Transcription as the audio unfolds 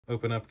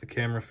Open up the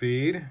camera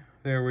feed.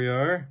 There we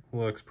are.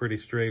 Looks pretty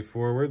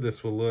straightforward.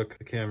 This will look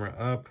the camera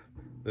up.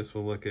 This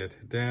will look it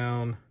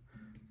down,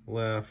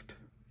 left,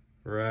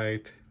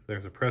 right.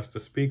 There's a press to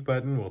speak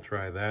button. We'll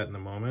try that in a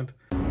moment.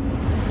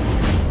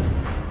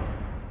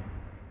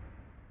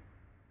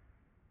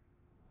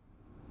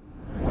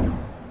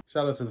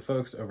 Shout out to the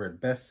folks over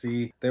at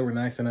Bestsee. They were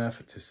nice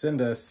enough to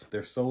send us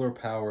their solar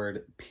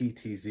powered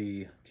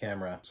PTZ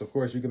camera. So of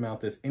course you can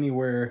mount this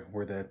anywhere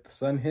where the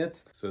sun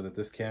hits so that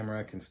this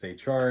camera can stay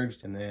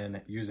charged. And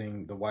then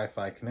using the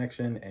Wi-Fi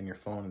connection and your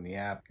phone and the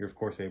app, you're of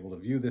course able to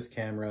view this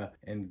camera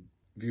and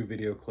view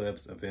video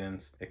clips,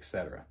 events,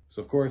 etc.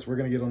 So of course we're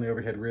going to get on the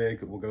overhead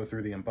rig. We'll go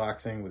through the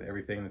unboxing with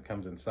everything that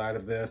comes inside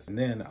of this, and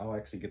then I'll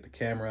actually get the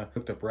camera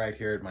hooked up right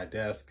here at my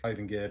desk. I'll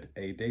even get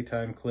a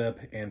daytime clip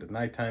and a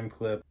nighttime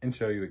clip and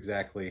show you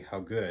exactly how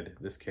good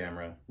this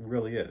camera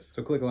really is.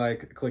 So click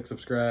like, click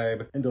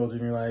subscribe, indulge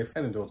in your life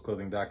at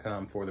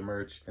indulgeclothing.com for the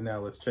merch. And now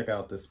let's check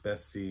out this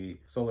Bestsee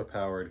solar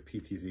powered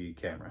PTZ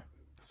camera.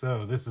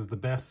 So this is the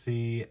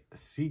Bestsee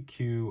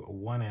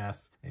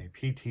CQ1S, a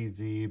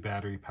PTZ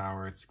battery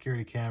powered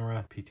security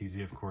camera.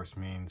 PTZ of course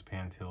means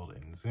pan, tilt,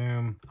 and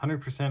zoom.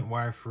 100%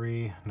 wire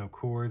free, no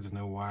cords,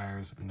 no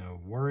wires,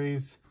 no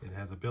worries. It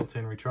has a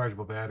built-in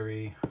rechargeable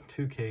battery,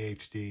 2K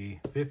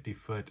HD,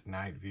 50-foot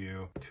night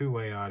view,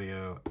 two-way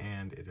audio,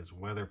 and it is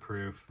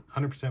weatherproof.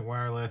 100%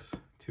 wireless,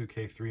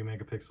 2K 3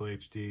 megapixel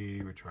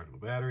HD,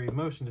 rechargeable battery,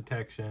 motion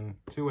detection,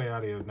 two-way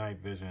audio, night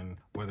vision,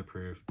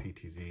 weatherproof,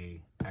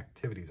 PTZ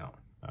activity zone.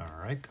 All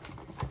right.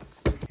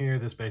 Here,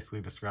 this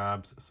basically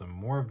describes some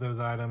more of those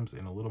items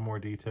in a little more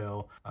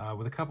detail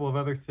with a couple of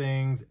other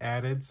things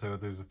added. So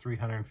there's a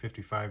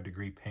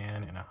 355-degree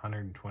pan and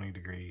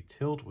 120-degree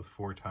tilt with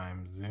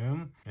 4x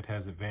zoom. It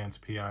has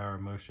advanced PIR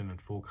motion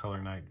and full color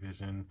night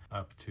vision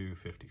up to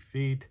 50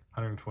 feet,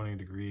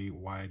 120-degree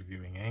wide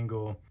viewing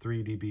angle,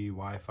 3 dB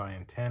Wi-Fi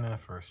antenna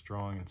for a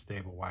strong and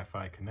stable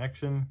Wi-Fi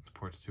connection,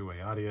 supports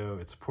two-way audio.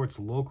 It supports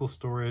local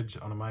storage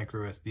on a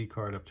micro SD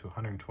card up to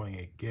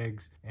 128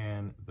 gigs,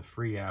 and the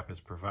free app is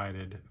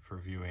provided for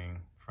viewing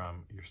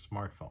from your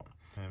smartphone.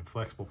 And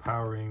flexible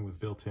powering with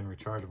built-in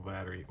rechargeable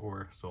battery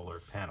or solar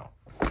panel.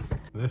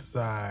 This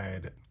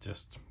side,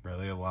 just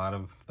really a lot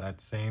of that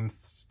same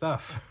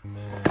stuff. And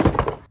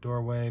then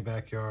doorway,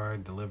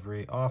 backyard,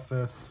 delivery,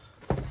 office.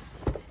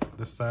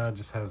 This side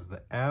just has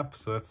the app,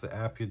 so that's the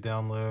app you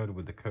download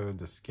with the code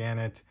to scan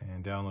it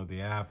and download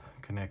the app,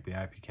 connect the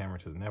IP camera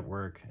to the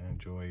network, and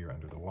enjoy your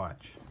under the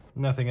watch.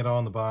 Nothing at all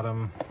on the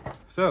bottom.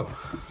 So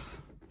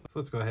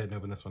let's go ahead and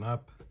open this one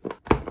up.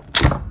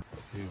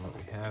 See what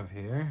we have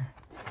here.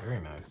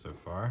 Very nice so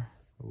far.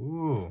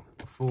 Ooh,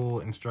 a full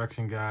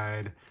instruction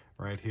guide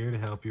right here to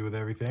help you with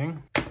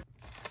everything.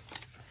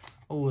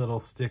 A little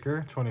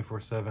sticker,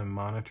 24/7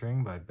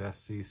 monitoring by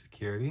Bestsee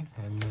Security.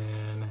 And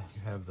then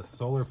you have the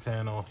solar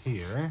panel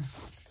here.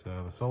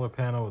 So the solar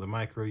panel with a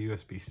micro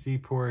USB-C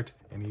port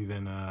and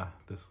even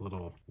this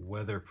little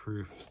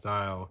weatherproof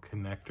style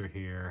connector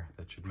here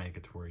that should make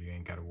it to where you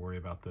ain't got to worry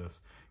about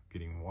this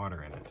getting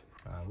water in it.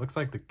 Looks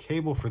like the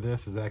cable for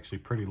this is actually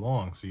pretty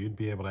long, so you'd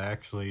be able to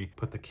actually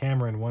put the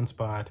camera in one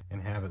spot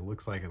and have it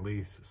looks like at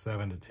least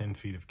 7 to 10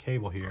 feet of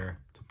cable here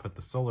to put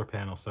the solar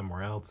panel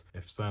somewhere else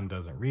if sun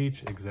doesn't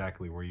reach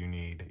exactly where you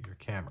need your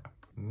camera.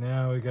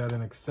 Now we got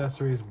an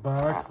accessories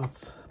box.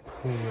 Let's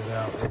pull it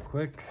out real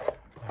quick.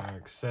 Our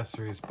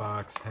accessories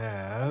box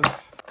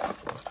has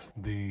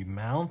the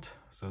mount.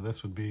 So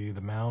this would be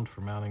the mount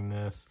for mounting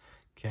this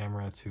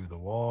camera to the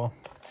wall.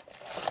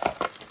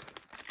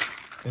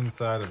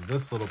 Inside of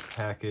this little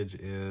package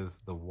is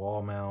the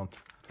wall mount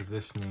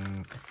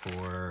positioning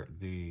for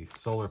the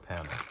solar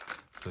panel.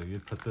 So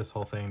you'd put this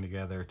whole thing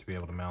together to be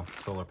able to mount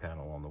the solar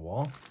panel on the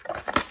wall.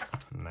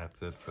 And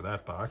that's it for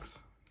that box.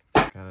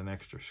 Got an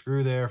extra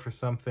screw there for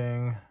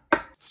something.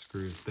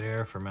 Screws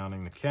there for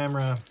mounting the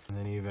camera. And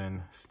then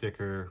even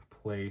sticker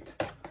plate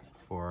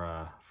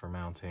for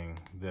mounting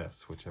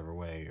this, whichever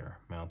way you're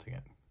mounting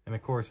it. And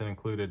of course it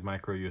included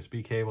micro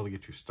USB cable to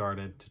get you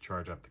started to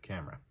charge up the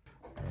camera.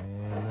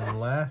 And then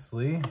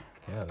lastly,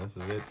 yeah, this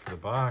is it for the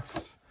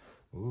box.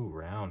 Ooh,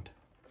 round.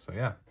 So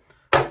yeah.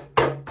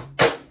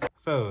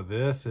 So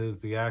this is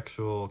the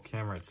actual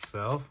camera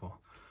itself. We'll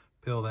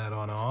peel that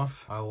on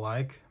off. I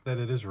like that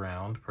it is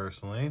round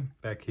personally.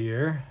 Back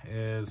here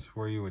is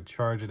where you would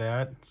charge it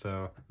at.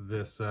 So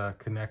this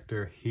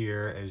connector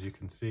here, as you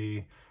can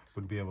see,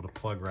 would be able to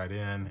plug right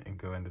in and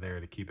go into there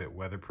to keep it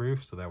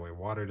weatherproof, so that way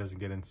water doesn't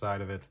get inside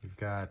of it. You've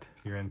got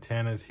your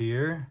antennas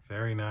here,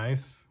 very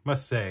nice.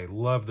 Must say,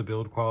 love the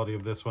build quality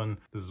of this one.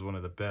 This is one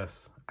of the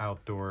best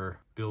outdoor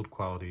build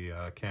quality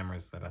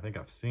cameras that I think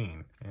I've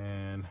seen.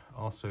 And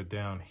also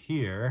down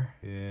here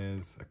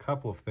is a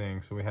couple of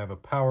things. So we have a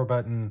power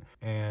button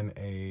and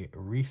a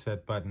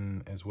reset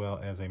button, as well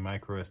as a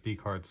micro SD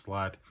card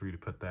slot for you to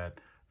put that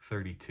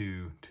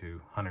 32 to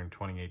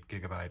 128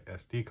 gigabyte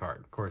SD card.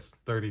 Of course,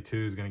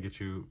 32 is going to get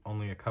you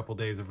only a couple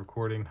days of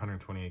recording.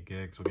 128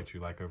 gigs will get you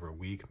like over a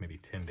week, maybe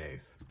 10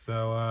 days.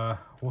 So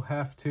we'll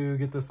have to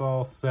get this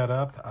all set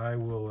up. I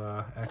will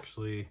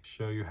actually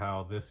show you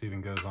how this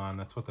even goes on.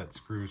 That's what that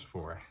screw's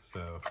for.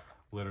 So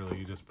literally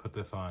you just put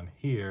this on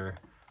here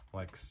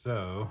like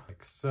so,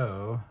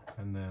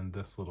 and then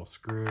this little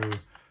screw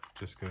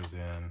just goes in.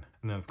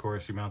 And then of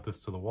course you mount this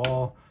to the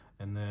wall,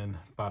 and then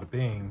bada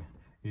bing,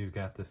 you've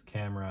got this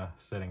camera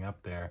sitting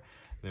up there.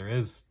 There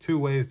is two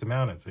ways to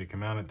mount it. So you can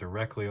mount it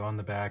directly on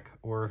the back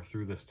or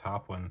through this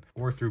top one,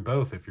 or through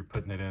both if you're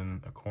putting it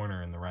in a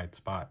corner in the right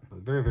spot.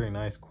 Very, very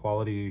nice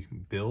quality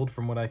build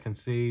from what I can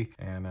see,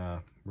 and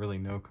really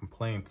no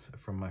complaints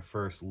from my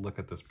first look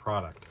at this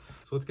product.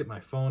 So let's get my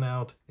phone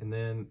out, and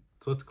then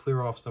so let's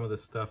clear off some of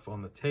this stuff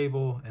on the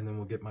table, and then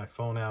we'll get my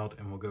phone out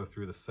and we'll go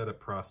through the setup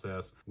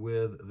process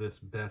with this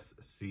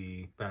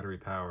Bestsee battery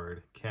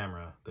powered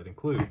camera that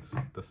includes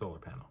the solar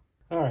panel.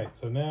 All right,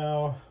 so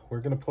now we're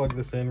gonna plug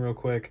this in real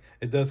quick.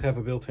 It does have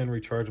a built-in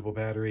rechargeable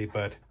battery,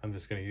 but I'm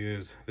just gonna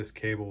use this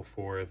cable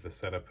for the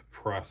setup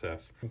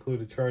process.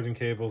 Included charging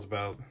cables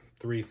about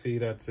 3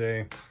 feet, I'd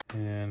say,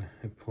 and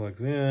it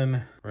plugs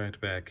in right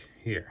back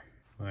here,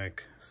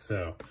 like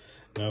so.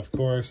 Now, of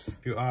course,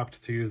 if you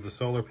opt to use the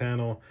solar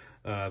panel,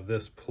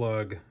 this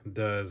plug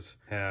does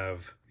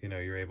have, you know,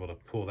 you're able to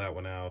pull that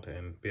one out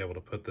and be able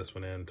to put this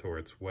one in to where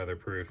it's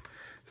weatherproof.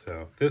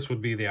 So this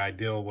would be the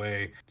ideal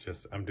way.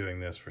 Just I'm doing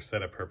this for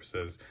setup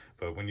purposes.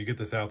 But when you get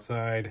this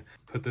outside,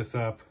 put this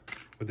up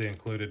with the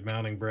included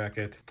mounting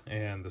bracket,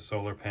 and the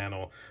solar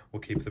panel will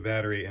keep the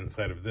battery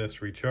inside of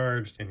this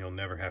recharged, and you'll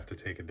never have to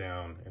take it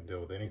down and deal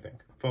with anything.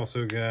 I've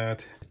also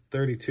got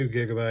 32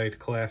 gigabyte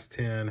class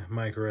 10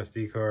 micro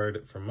SD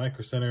card from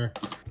Micro Center.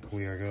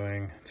 We are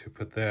going to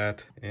put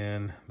that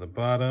in the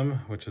bottom,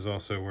 which is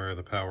also where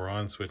the power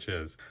on switch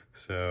is.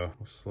 So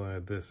we'll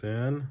slide this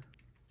in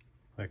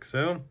like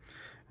so,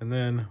 and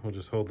then we'll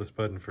just hold this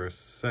button for a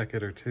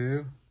second or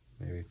two,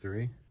 maybe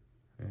 3,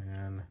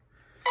 and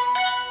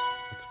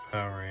it's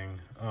powering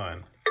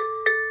on.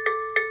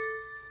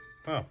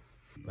 Oh,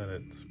 let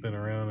it spin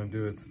around and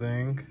do its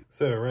thing.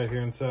 So right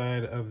here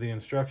inside of the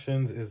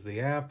instructions is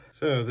the app.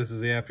 So this is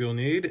the app you'll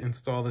need.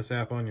 Install this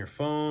app on your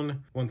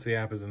phone. Once the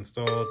app's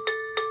installed,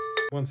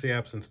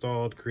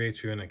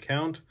 create you an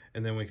account,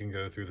 and then we can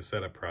go through the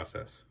setup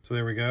process. So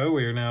there we go.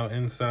 We are now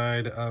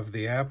inside of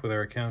the app with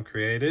our account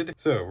created.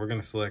 So we're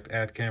going to select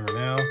Add Camera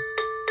Now.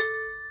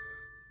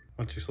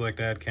 Once you select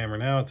Add Camera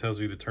Now, it tells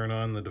you to turn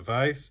on the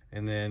device,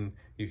 and then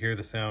you hear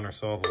the sound or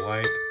saw the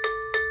light.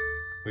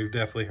 We've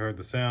definitely heard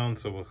the sound,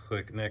 so we'll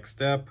click Next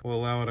Step. We'll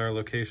allow it our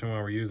location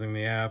while we're using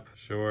the app.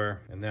 Sure.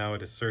 And now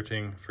it is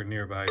searching for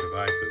nearby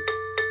devices.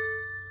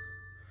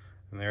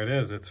 And there it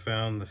is. It's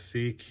found the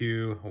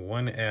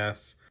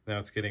CQ1S. Now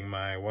it's getting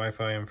my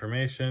Wi-Fi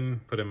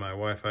information. Put in my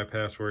Wi-Fi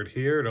password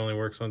here. It only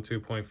works on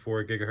 2.4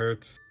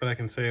 gigahertz. But I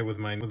can say with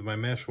my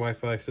mesh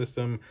Wi-Fi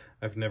system,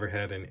 I've never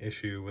had an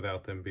issue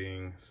without them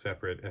being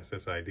separate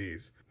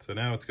SSIDs. So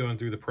now it's going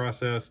through the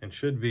process and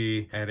should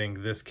be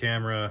adding this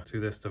camera to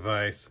this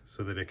device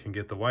so that it can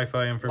get the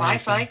Wi-Fi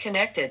information. Wi-Fi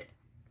connected.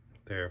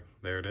 There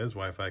it is,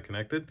 Wi-Fi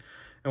connected.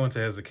 And once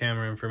it has the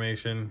camera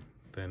information,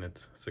 then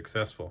it's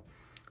successful.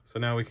 So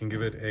now we can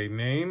give it a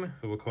name.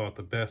 We'll call it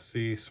the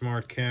Bestsee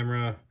Smart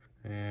Camera,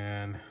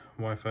 and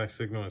Wi-Fi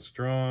signal is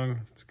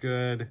strong. It's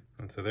good.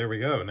 And so there we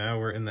go. Now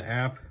we're in the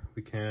app.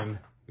 We can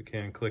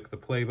click the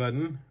play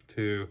button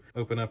to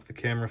open up the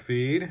camera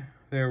feed.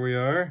 There we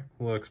are.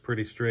 Looks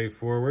pretty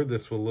straightforward.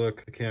 This will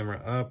look the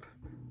camera up.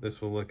 This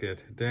will look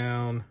it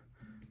down,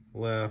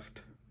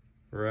 left,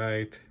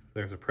 right.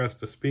 There's a press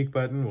to speak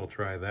button. We'll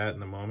try that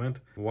in a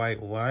moment.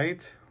 White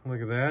light. Look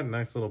at that,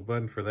 nice little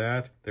button for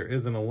that. There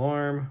is an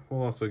alarm.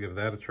 We'll also give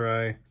that a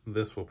try.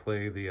 This will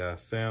play the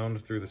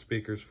sound through the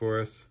speakers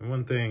for us. And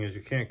one thing is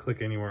you can't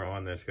click anywhere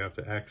on this. You have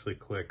to actually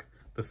click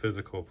the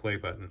physical play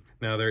button.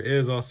 Now there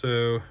is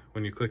also,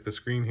 when you click the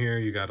screen here,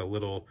 you got a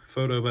little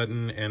photo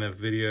button and a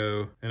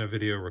video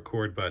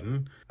record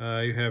button.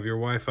 You have your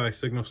Wi-Fi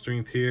signal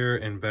strength here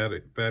and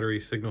battery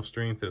signal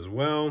strength as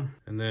well.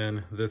 And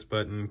then this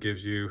button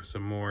gives you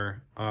some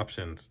more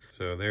options.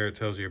 So there it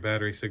tells you your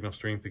battery signal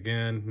strength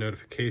again,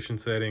 notification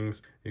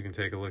settings. You can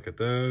take a look at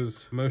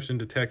those. Motion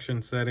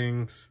detection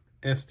settings.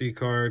 SD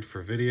card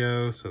for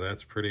video, so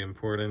that's pretty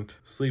important.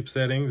 Sleep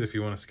settings if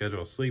you want to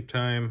schedule sleep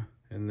time.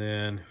 And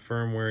then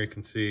firmware, you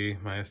can see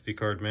my SD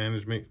card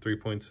management,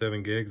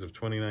 3.7 gigs of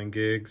 29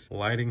 gigs.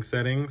 Lighting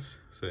settings,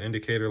 so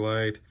indicator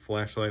light,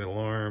 flashlight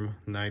alarm,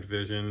 night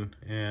vision,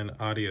 and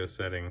audio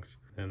settings.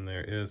 And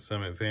there is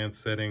some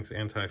advanced settings,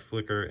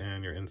 anti-flicker,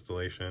 and your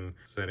installation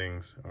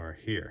settings are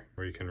here,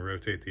 where you can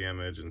rotate the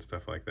image and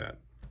stuff like that.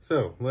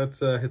 So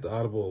let's hit the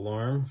audible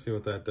alarm, see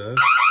what that does.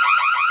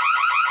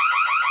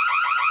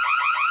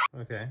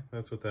 Okay,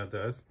 that's what that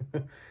does.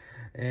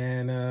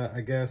 And I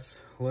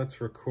guess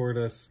let's record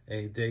us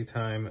a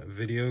daytime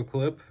video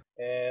clip.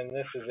 And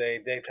this is a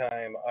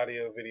daytime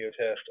audio video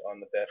test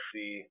on the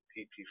Bestsee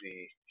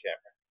PTZ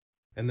camera.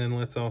 And then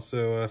let's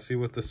also see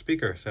what the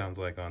speaker sounds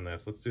like on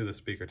this. Let's do the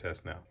speaker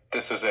test now.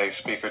 This is a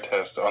speaker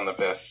test on the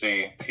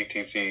Bestsee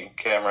PTZ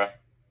camera.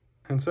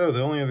 And so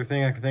the only other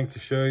thing I can think to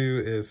show you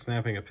is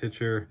snapping a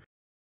picture,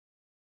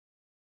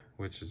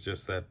 which is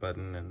just that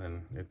button, and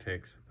then it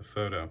takes the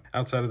photo.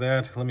 Outside of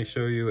that, let me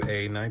show you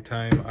a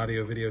nighttime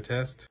audio video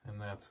test. And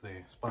that's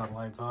the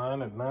spotlights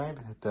on at night.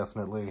 It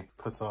definitely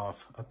puts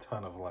off a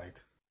ton of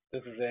light.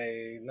 This is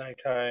a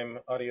nighttime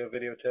audio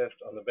video test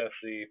on the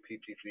Bestsee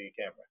PTZ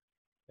camera.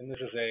 And this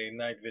is a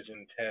night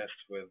vision test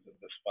with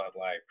the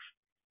spotlights.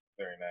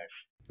 Very nice.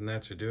 And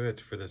that should do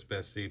it for this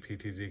Bestsee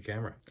PTZ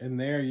camera. And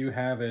there you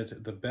have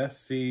it, the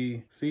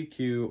Bestsee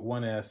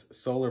CQ1S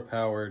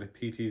solar-powered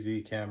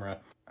PTZ camera.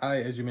 I,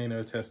 as you may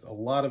know, test a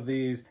lot of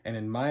these, and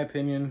in my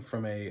opinion,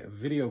 from a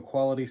video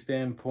quality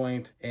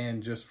standpoint,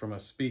 and just from a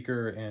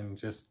speaker and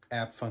just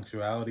app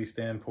functionality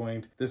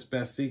standpoint, this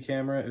Bestsee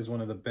camera is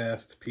one of the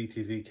best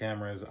PTZ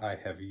cameras I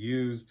have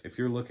used. If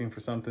you're looking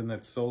for something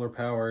that's solar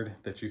powered,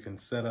 that you can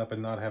set up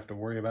and not have to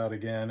worry about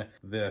again,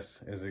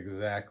 this is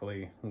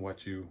exactly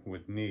what you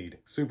would need.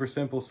 Super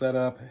simple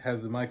setup,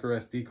 has the micro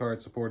SD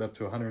card support up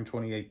to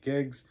 128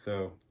 gigs,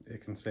 so it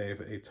can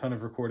save a ton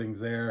of recordings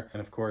there. And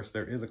of course,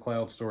 there is a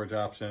cloud storage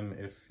option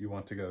if you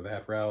want to go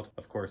that route.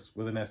 Of course,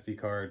 with an SD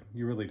card,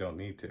 you really don't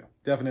need to.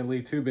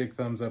 Definitely 2 big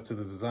thumbs up to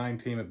the design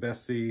team at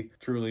Bestsee.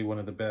 Truly one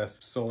of the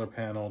best solar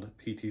paneled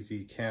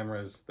PTZ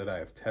cameras that I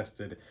have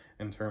tested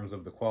in terms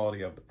of the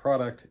quality of the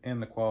product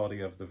and the quality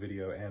of the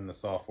video and the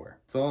software.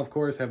 So I'll of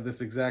course have this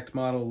exact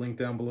model linked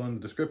down below in the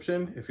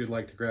description if you'd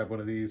like to grab one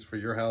of these for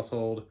your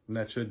household. And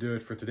that should do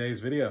it for today's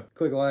video.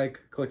 Click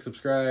like, click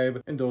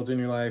subscribe, indulge in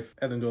your life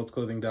at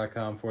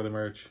indulgeclothing.com for the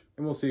merch.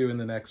 And we'll see you in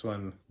the next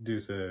one.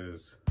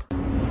 Deuces.